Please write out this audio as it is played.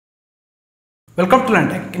Welcome to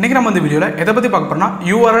லேண்டெக். இன்னைக்கு நம்ம இந்த வீடியோவில் எதை பற்றி பார்க்க போறோம்னா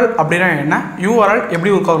URL அப்படின்னா என்ன, URL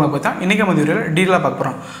எப்படி ஒர்க் ஆகும்னு பார்த்தா இன்னைக்கு நம்ம இந்த வீடியோவில் டீட்டெயிலாக பார்க்க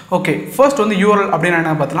போகிறோம். ஓகே, ஃபர்ஸ்ட் வந்து URL அப்படின்னா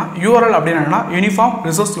என்ன பார்த்தலாம். URL அப்படின்னா என்ன, யூனிஃபார்ம்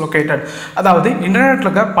ரிசோர்ஸ் லொக்கேட்டட். அதாவது இன்டர்நெட்டில்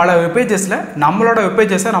இருக்க பல வெப்பேஜஸில் நம்மளோட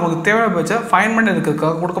வெப்பேஜஸை நமக்கு தேவையான பேஜை ஃபைண்ட் பண்ணி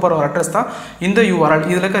இருக்கிறதுக்காக கொடுக்க போகிற ஒரு அட்ரஸ் தான் இந்த URL.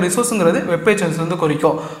 இதில் இருக்க ரிசோர்ஸுங்கிறது வெப்பேஜஸ் வந்து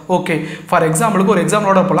குறிக்கும். ஓகே, ஃபார் எக்ஸாம்பிளுக்கு ஒரு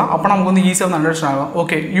எக்ஸாம்பிளோட போகலாம். அப்போ நமக்கு வந்து ஈஸியாக வந்து அண்டர்ஸ்டாண்ட் ஆகும்.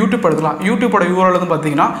 ஓகே, யூடியூப் எடுத்துக்கலாம். யூடியூபோட URL வந்து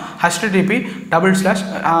பார்த்தீங்கன்னா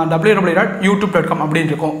http://www.youtube.com அப்படின்னு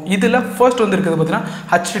இருக்கும். இதில் ஃபர்ஸ்ட் வந்து இருக்குது பார்த்தீங்கன்னா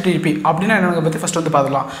HTTP அப்படின்னா என்னங்க பற்றி ஃபர்ஸ்ட் வந்து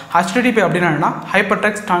பார்த்துக்கலாம். HTTP அப்படின்னா என்ன, ஹைப்பர்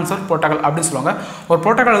டெக்ஸ்ட் ட்ரான்ஸ்ஃபர் புரோட்டோகால் அப்படின்னு சொல்லுவாங்க. ஒரு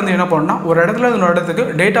புரோட்டோகால் வந்து என்ன பண்ணணும்னா ஒரு இடத்துல இன்னொரு இடத்துக்கு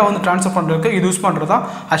டேட்டா வந்து ட்ரான்ஸ்ஃபர் பண்ணுறதுக்கு இது யூஸ் பண்ணுறது தான்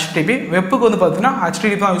HTTP. வெப்புக்கு வந்து பார்த்தீங்கன்னா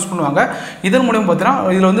HTTP தான் யூஸ் பண்ணுவாங்க. இதன் மூலியம்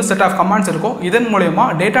பார்த்தீங்கன்னா இதில் வந்து செட் ஆஃப் கமாண்ட்ஸ் இருக்கும். இதன் மூலயமா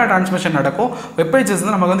டேட்டா ட்ரான்ஸ்மிஷன் நடக்கும். வெப்பேஜஸ்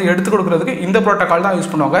வந்து நமக்கு வந்து எடுத்து கொடுக்குறதுக்கு இந்த புரோட்டோகால் தான்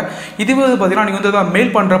யூஸ் பண்ணுவாங்க. இதுவே வந்து பார்த்தீங்கன்னா நீங்கள் வந்து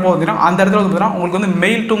மெயில் பண்ணுறப்போ பார்த்தீங்கன்னா அந்த இடத்துல வந்து பார்த்தீங்கன்னா உங்களுக்கு வந்து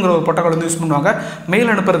மெயில் டூங்கிற ஒரு புரோட்டோகால் வந்து யூஸ் பண்ணுவாங்க. மெயில்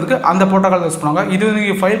அனுப்புறதுக்கு அந்த புரோட்டோகால் யூஸ் பண்ணுவாங்க. இது வந்து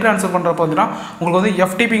நீங்கள் ஃபைல் ட்ரான்ஸ்ஃபர் பண்ணுறப்போ பார்த்தீங்கன்னா உங்களுக்கு வந்து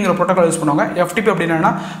FTPங்கிற புரோட்டோகால் யூஸ் பண்ணுவாங்க. FTP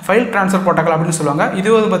அப்படின்னா ஃபைல் ட்ரான்ஸ்ஃபர் புரோட்டோகால் அப்படின்னு சொல்லுவாங்க. இது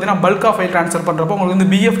வந்து பார்த்தீங்கன்னா பல்காக ஃபைல் ட்ரான்ஸ்ஃபர் பண்ணுறப்போ உங்களுக்கு வந்து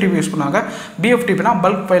BFTP யூஸ் பண்ணுவாங்க. BFTPனா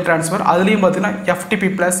பல்க் ஃபைல் ட்ரான்ஸ்ஃபர். அதுலேயும் பார்த்தீங்கன்னா FTP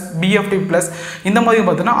ப்ளஸ் BFTP ப்ளஸ் இந்த மாதிரி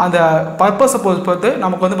பார்த்தீங்கன்னா அந்த பர்பஸை பொறுத்து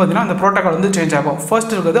நமக்கு வந்து பார்த்தீங்கன்னா அந்த புரோட்டோகால் வந்து சேஞ்ச் ஆகும்.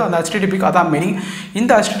 ஃபர்ஸ்ட் இருக்குது அந்த HTTPக்கு அதான் மீனிங்.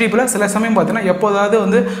 இந்த HTTPயில் சில சமயம் பார்த்தீங்கன்னா எப்போதாவது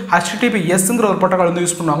வந்து HTTPSங்கிற ஒரு புரோட்டோகால் வந்து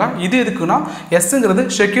யூஸ் பண்ணுவாங்க. இது எதுக்குன்னா Sங்கிறது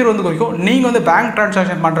செக்யூர் வந்து குறிக்கும். நீங்கள் வந்து பேங்க்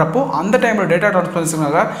ட்ரான்சாக்ஷன் பண்ணுறப்போ அந்த டைமில் டேட்டா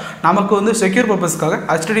ட்ரான்ஸ்ஃபர்ஸுக்காக நமக்கு வந்து செக்யூர் பர்பஸ்க்காக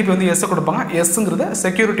HTTP வந்து S கொடுப்பாங்க. Sங்கிறது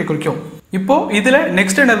செக்யூரிட்டி குறிக்கும். இப்போ இதில்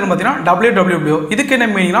நெக்ஸ்ட் என்ன இருக்குன்னு பார்த்தீங்கன்னா www. இதுக்கு என்ன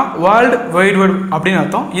மீனிங்னா வேர்ல்டு வைட் வெப் அப்படின்னு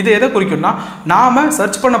அர்த்தம். இது எதை குறிக்கும்னா நாம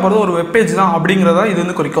சர்ச் பண்ண போகிறது ஒரு வெப்பேஜ் தான் அப்படிங்கிறத இது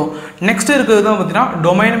வந்து குறிக்கும். நெக்ஸ்ட் இருக்கிறது தான் பார்த்தீங்கன்னா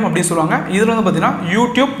டொமைன் அப்படின்னு சொல்லுவாங்க. இதில் வந்து பார்த்தீங்கன்னா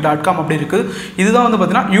youtube.com அப்படி இருக்குது. இதுதான் வந்து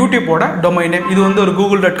பார்த்தீங்கன்னா யூடியூப்போட டொமைன் நேம். இது வந்து ஒரு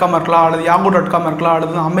google.com இருக்கலாம், அல்லது yahoo.com இருக்கலாம்,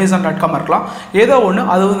 அல்லது amazon.com இருக்கலாம். ஏதோ ஒன்று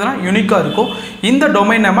அது வந்து யூனிக்காக இருக்கும். இந்த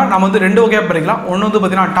டொமைன் நேமை நம்ம வந்து ரெண்டு வகையாக பிரிக்கலாம். ஒன்று வந்து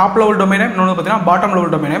பார்த்தீங்கன்னா டாப் லெவல் டொமைன் நேம், இன்னொன்று பார்த்தீங்கன்னா பாட்டம்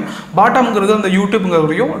லெவல் டொமைன் நேம். பாட்டம்ங்கிறது அந்த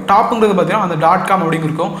யூடியூப்ங்கிறதையும், டாப்புங்கிறது பார்த்தீங்கன்னா அந்த .com அப்படிங்க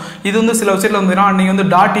இருக்கும். இது வந்து சில வெப்சைட்ல வந்து நீங்கள் வந்து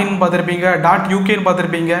 .in பார்த்துருப்பீங்க, .ukன்னு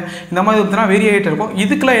பார்த்துருப்பீங்க. இந்த மாதிரி பார்த்தீங்கன்னா வேரி ஆகிட்டு இருக்கும்.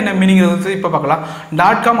 இதுக்குலாம் என்ன மீனிங் வந்து இப்போ பார்க்கலாம்.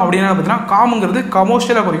 .com அப்படின்னா பார்த்தீங்கன்னா காம்ங்கிறது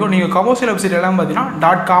கமர்ஷியலாக குறிக்கும். நீங்கள் கமர்ஷியல் வெப்சைட் எல்லாம்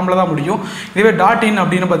பார்த்தீங்கன்னா .comல தான் முடியும். இதுவே .in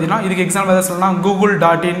அப்படின்னு பார்த்தீங்கன்னா இதுக்கு எக்ஸாம்பிள் எதாவது சொல்லலாம்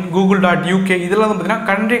google.in, google.uk இதெல்லாம் பார்த்தீங்கன்னா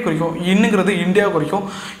கண்ட்ரி குறிக்கும். இன்னுங்கிறது இந்தியா குறிக்கும்.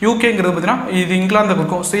 யூகேங்கிறது பார்த்தீங்கன்னா இது இங்கிலாந்து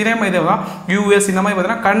குறிக்கும். ஸோ இதே மாதிரி தான் US இந்த மாதிரி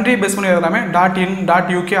பார்த்தீங்கன்னா கண்ட்ரி பேஸ் பண்ணி எல்லாமே .in,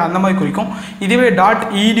 .uk அந்த மாதிரி குறிக்கும். இதுவே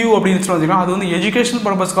 .edu அப்படின்னு சொல்லி அது வந்து எஜுகேஷன்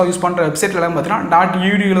பர்பஸ்க்காக யூஸ் பண்ணுற வெப்சைட்ல எல்லாம் பார்த்தீங்கன்னா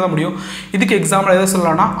 .edu தான் முடியும். இதுக்கு எக்ஸாம்பிள் எதாவது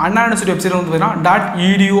சொல்லலாம்னா அண்ணா யூனிவர்சிட்டி வெப்சைட் வந்து பார்த்தீங்கன்னா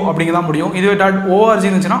 .edu அப்படிங்க தான் முடியும். இதுவே .org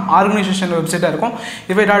இருந்துச்சுன்னா ஆர்கனைசேஷன் வெப்சைட்டாக இருக்கும்.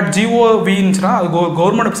 இதுவே .gov இருந்துச்சுன்னா அது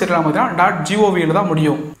கவர்மெண்ட் வெப்சைட்ல பார்த்தீங்கன்னா .gov தான்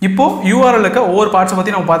முடியும். இப்போ URL-க்கு ஒவ்வொரு பார்ட்ஸை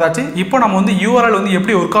பற்றி நம்ம பார்த்தாச்சு. இப்போ நம்ம வந்து URL வந்து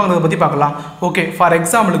எப்படி ஒர்க் ஆகுறதை பற்றி பார்க்கலாம். ஓகே, ஃபார்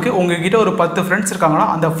எக்ஸாம்பிளுக்கு உங்ககிட்ட ஒரு 10 ஃப்ரெண்ட்ஸ் இருக்காங்கன்னா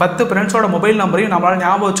அந்த 10 ஃப்ரெண்ட்ஸோட மொபைல் நம்பரையும் நம்மளால்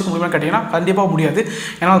ஞாபகம் வச்சுக்க முடியுமா கேட்டிங்கன்னா கண்டிப்பாக முடியாது.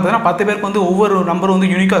 ஏன்னா பார்த்தீங்கன்னா 10 பேருக்கு வந்து ஒவ்வொரு நம்பர் வந்து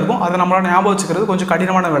யூனிக்காக இருக்கும். அதை நம்மளால் ஞாபகம் வச்சுக்கிறது கொஞ்சம்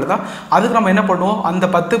கடினமான வேலை தான். அதுக்கு நம்ம என்ன பண்ணுவோம், அந்த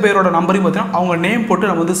 10 பேரோட நம்பரையும் பார்த்தீங்கன்னா அவங்க நேம் போட்டு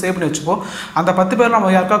நம்ம வந்து சேவ் பண்ணி வச்சுப்போம். அந்த 10 பேர்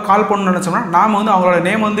நம்ம யாருக்கா கால் பண்ணணும்னு நினச்சோம்னா நாம வந்து அவங்களோட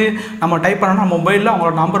நேம் வந்து நம்ம டைப் பண்ணோம்னா மொபைலில்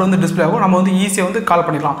அவங்களோட நம்பர் வந்து டிஸ்பிளே ஆகும். நம்ம வந்து ஈஸியாக வந்து கால்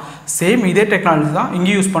பண்ணிடலாம். சேம் இதே டெக்னாலஜி தான்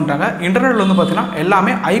இங்கே யூஸ் பண்ணுறாங்க. இன்டர்நெட்டில் வந்து பார்த்தீங்கன்னா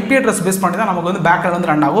எல்லாமே IP அட்ரஸ் பேஸ் பண்ணி தான் நமக்கு வந்து பேக்கில் வந்து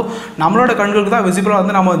ரன் ஆகும். நம்மளோட கண்களுக்கு தான் விசிபிளாக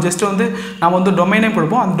வந்து நம்ம ஜஸ்ட் வந்து நம்ம வந்து டொமைன் நேம்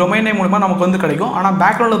கொடுப்போம். அந்த டொமைன் நேம் மூலமாக நமக்கு வந்து கிடைக்கும். ஆனால்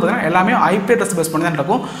பேக்ரவுண்டில் பார்த்தீங்கன்னா எல்லாமே IP அட்ரஸ் பேஸ் பண்ணி தான்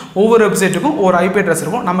நடக்கும். ஒவ்வொரு வெப்சைட்டுக்கும் ஒரு IP அட்ரஸ்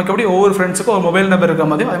இருக்கும். நமக்கு எப்படி ஒவ்வொரு ஃப்ரெண்ட்ஸுக்கும் ஒரு மொபைல் நம்பர் இருக்க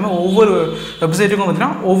மாதிரி அதே மாதிரி ஒவ்வொரு வெப்சைட்டுக்கும்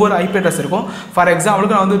பார்த்தீங்கன்னா ஒவ்வொரு IP அட்ரஸ் இருக்கும். ஃபார்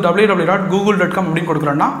எக்ஸாம்பிளுக்கு நான் வந்து www.google.com அப்படின்னு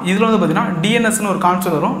கொடுக்குறேன்னா இதில் வந்து பார்த்தீங்கன்னா DNSன்னு ஒரு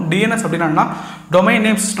கான்செப்ட் வரும். DNS அப்படின்னா டொமைன்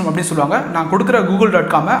நேம் சிஸ்டம் அப்படின்னு சொல்லுவாங்க. நான் கொடுக்குற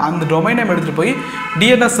google.com அந்த டொமைன் நேம் எடுத்துகிட்டு போய்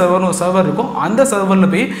DNS சர்வர்னு ஒரு சர்வர் இருக்கும். அந்த சர்வரில்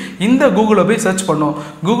போய் இந்த கூகுளில் போய் சர்ச் பண்ணும்.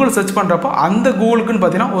 கூகுள் சர்ச் பண்ணுறப்போ அந்த கூகுளுக்குன்னு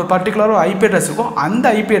பார்த்தீங்கன்னா ஒரு பர்டிகுலர் IP அட்ரஸ் இருக்கும். அந்த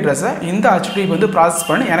IP அட்ரஸை இந்த HTTP வந்து ப்ராசஸ்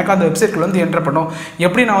பண்ணி எனக்கு அந்த வெப்சைட்டில் வந்து என்டர் பண்ணும்.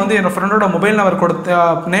 எப்படி நான் வந்து என் ஃப்ரெண்டோட மொபைல் நம்பர்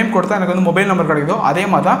நேம் கொடுத்தா எனக்கு வந்து மொபைல் நம்பர் கிடைக்குதோ அதே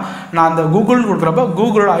மாதிரி தான் நான் அந்த கூகுள்னு கொடுக்குறப்ப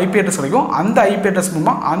கூகுளோட IP அட்ரஸ் கிடைக்கும். அந்த IP அட்ரஸ்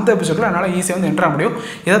மூலமாக அந்த வெப்சைட்டில் என்னால் ஈஸியாக வந்து என்டர் ஆக முடியும்.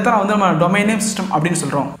 இதைத்தான் வந்து நம்ம டொமைன் நேம் சிஸ்டம் அப்படின்னு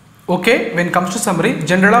சொல்கிறோம். Okay, when comes to summary,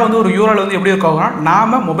 ஜென்ரலாக வந்து ஒரு URL வந்து எப்படி இருக்காங்கன்னா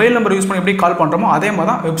நாம மொபைல் நம்பர் யூஸ் பண்ணி எப்படி கால் பண்ணுறோமோ அதே மாதிரி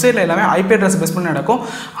தான் வெப்சைட்டில் எல்லாமே IP அட்ரஸ் பேஸ் பண்ணி நடக்கும்.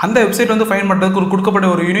 அந்த வெப்சைட் வந்து ஃபைண்ட் பண்ணுறதுக்கு ஒரு கொடுக்கப்பட்ட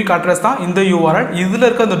ஒரு யூனிக் அட்ரஸ் தான் இந்த URL. இதில்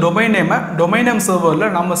இருக்க அந்த டொமைன் நேம் சர்வரில்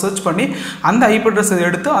நம்ம சர்ச் பண்ணி அந்த IP அட்ரஸ்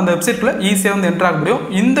எடுத்து அந்த வெப்சைட்டில் ஈஸியாக வந்து என்டர் ஆக முடியும்.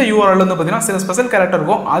 இந்த URL வந்து பார்த்தீங்கன்னா சில ஸ்பெஷல் கேரக்டர்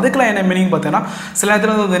இருக்கும். அதுக்கெல்லாம் என்ன மீனிங் பார்த்தீங்கன்னா சில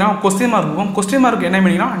நேரத்தில் வந்து பார்த்தீங்கன்னா கொஸ்டின் மார்க் இருக்கும். கொஸ்டின் மார்க் என்ன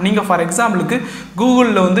மீனிங்னா நீங்கள் ஃபார் எக்ஸாம்பிளுக்கு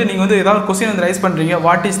கூகுளில் வந்து நீங்கள் வந்து ஏதாவது கொஸ்டின் வந்து ரைஸ் பண்ணுறீங்க,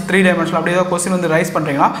 வாட் இஸ் 3 டைமென்ஷன் அப்படி ஏதாவது கொஸ்டின் வந்து ரைஸ்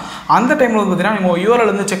பண்ணுறீங்கன்னா அந்த டைமில் வந்து பார்த்தீங்கன்னா நீங்கள்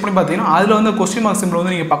யூஆர்எல் வந்து செக் பண்ணி பார்த்தீங்கன்னா அதில் வந்து கொஸ்டின் மார்க் சிம்பிள்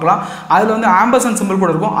வந்து நீங்கள் பார்க்கலாம். அதில் வந்து ஆம்பர்சன் சிம்பிள்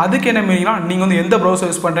கூட இருக்கும். அதுக்கு என்ன மீனிங்னா நீங்கள் வந்து எந்த ப்ரௌசர்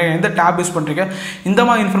யூஸ் பண்ணுறீங்க, எந்த டேப் யூஸ் பண்ணுறீங்க, இந்த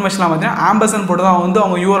மாதிரி இன்ஃபர்மேஷன்லாம் பார்த்தீங்கன்னா ஆம்பர்சன் போட்டு தான் வந்து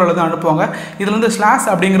அவங்க யூஆர்எல் வந்து அனுப்புவாங்க. இதில் வந்து ஸ்லாஷ்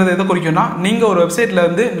அப்படிங்கிறது எதை குறிக்கும்னா நீங்கள் ஒரு வெப்சைட்டில்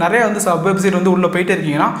வந்து நிறைய வந்து சப் வெப்சைட் வந்து உள்ளே போயிட்டே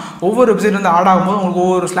இருக்கீங்கன்னா ஒவ்வொரு வெப்சைட் வந்து ஆட் ஆகும்போது உங்களுக்கு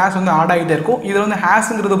ஒவ்வொரு ஸ்லாஷ் வந்து ஆட் ஆகிட்டே இருக்கும். இதில் வந்து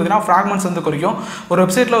ஹேஷ்ங்கிறது பார்த்தீங்கன்னா ஃப்ராக்மெண்ட்ஸ் வந்து குறிக்கும். ஒரு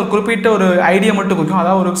வெப்சைட்டில் ஒரு குறிப்பிட்ட ஒரு ஐடியா மட்டும் குறிக்கும்.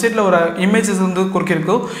 அதாவது ஒரு வெப்சைட்டில் ஒரு இமேஜஸ் வந்து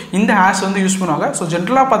குறிக்கிறதுக்கும் இந்த ஹேஷ் வந்து யூஸ் பண்ணுவாங்க. ஸோ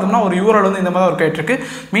ஜென்ரலாக பார்த்தோம்னா ஒரு யூஆர்எல் வந்து இந்த மாதிரி ஒரு கேட்டிருக்கு.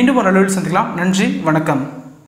 மீண்டும் ஒரு அளவில் சந்திக்கலாம். நன்றி, வணக்கம்.